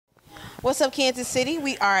What's up, Kansas City?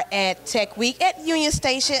 We are at Tech Week at Union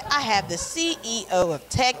Station. I have the CEO of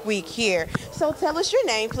Tech Week here. So tell us your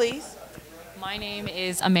name, please. My name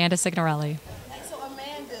is Amanda Signorelli. So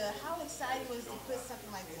Amanda, how exciting was to put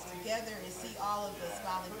something like this together and see all of the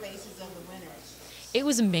smiling faces of the winners? It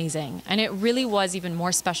was amazing, and it really was even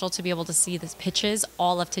more special to be able to see the pitches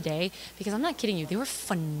all of today, because I'm not kidding you, they were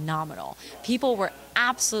phenomenal. People were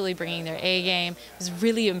absolutely bringing their A game. It was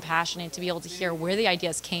really impassionate to be able to hear where the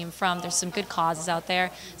ideas came from. There's some good causes out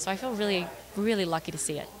there, so I feel really, really lucky to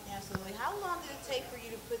see it. Absolutely. How long did it take for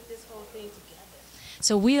you to put this whole thing together?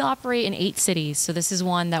 So we operate in 8 cities. So this is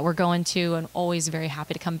one that we're going to and always very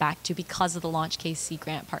happy to come back to because of the Launch KC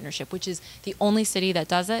grant partnership, which is the only city that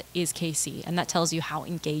does it is KC. And that tells you how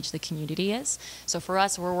engaged the community is. So for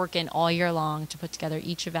us, we're working all year long to put together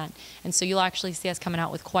each event. And so you'll actually see us coming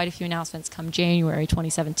out with quite a few announcements come January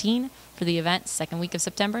 2017 for the event, second week of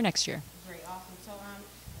September next year. Great, awesome. So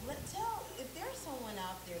tell if there's someone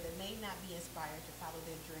out there that may not be inspired to follow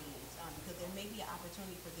their dreams, because there may be an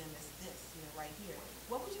opportunity for them as this, right here.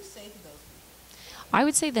 What would you say to those people? I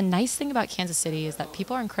would say the nice thing about Kansas City is that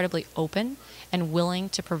people are incredibly open and willing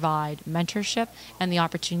to provide mentorship and the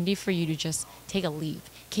opportunity for you to just take a leap.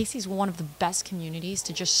 Casey's one of the best communities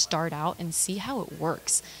to just start out and see how it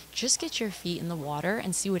works. Just get your feet in the water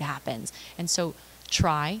and see what happens. And so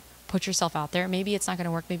try. Put yourself out there. Maybe it's not going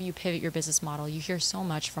to work. Maybe you pivot your business model. You hear so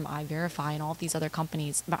much from iVerify and all of these other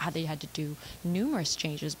companies about how they had to do numerous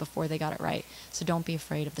changes before they got it right. So don't be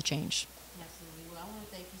afraid of the change. Absolutely. Well, I want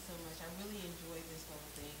to thank you so much. I really enjoyed this whole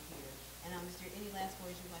thing here. And is there any last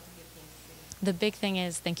words you'd like to give Kansas City? The big thing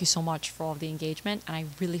is thank you so much for all of the engagement. And I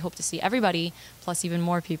really hope to see everybody, plus even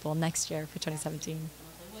more people, next year for 2017.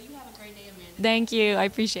 Well, you have a great day, Amanda. Thank you. I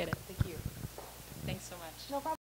appreciate it. Thank you. Thanks so much. No problem.